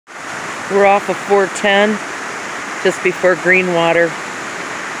We're off of 410, just before Greenwater.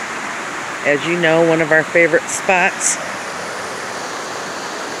 As you know, one of our favorite spots.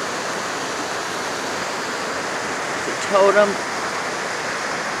 The totem.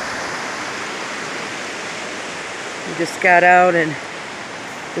 We just got out and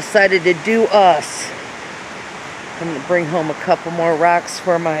decided to do us. I'm going to bring home a couple more rocks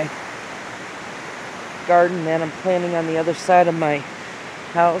for my garden that I'm planting on the other side of my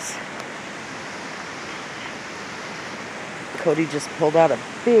house. Kody just pulled out a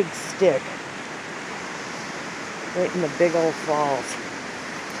big stick right in the big old falls.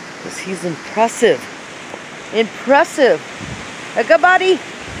 Because he's impressive. Impressive. A good buddy. He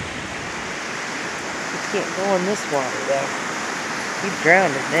can't go in this water though. He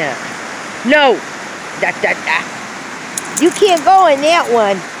drowned in that. No! You can't go in that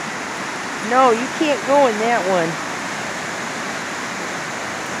one. No, you can't go in that one.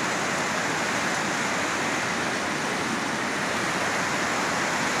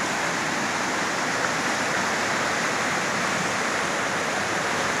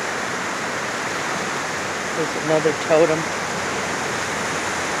 There's another totem.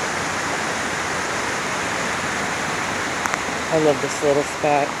 I love this little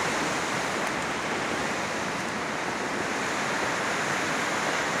spot.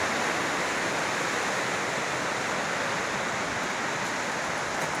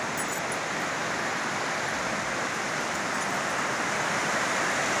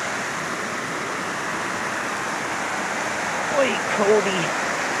 Oi, Kody.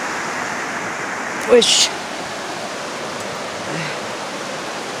 Wish.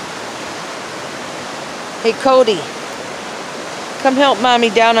 Hey, Kody. Come help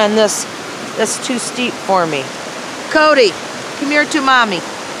Mommy down on this. That's too steep for me. Kody, come here to Mommy.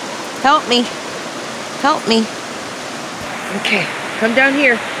 Help me. Help me. Okay, come down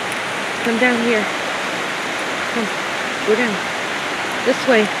here. Come down here. Come, go down. This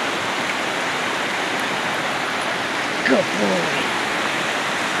way. Good boy.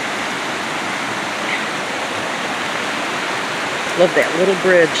 Love that little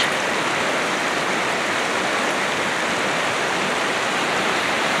bridge.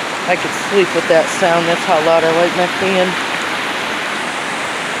 I could sleep with that sound. That's how loud I like my fan.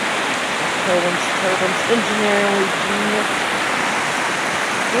 Totems, totems, engineering genius.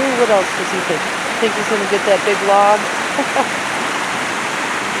 Ooh, what else does he think? Think he's gonna get that big log?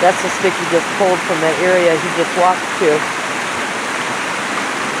 That's the stick he just pulled from that area he just walked to.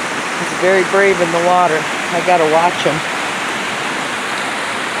 He's very brave in the water. I gotta watch him.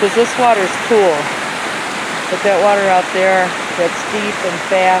 Because this water's cool. But that water out there, that's deep and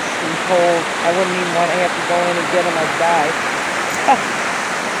fast and cold, I wouldn't even want to have to go in and get him. I'd die.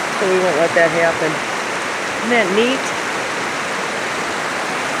 So we won't let that happen. Isn't that neat?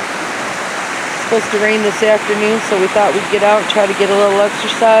 It's supposed to rain this afternoon, so we thought we'd get out and try to get a little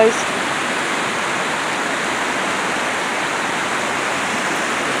exercise.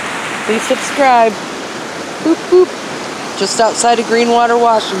 Please subscribe. Boop, boop. Just outside of Greenwater,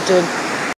 Washington.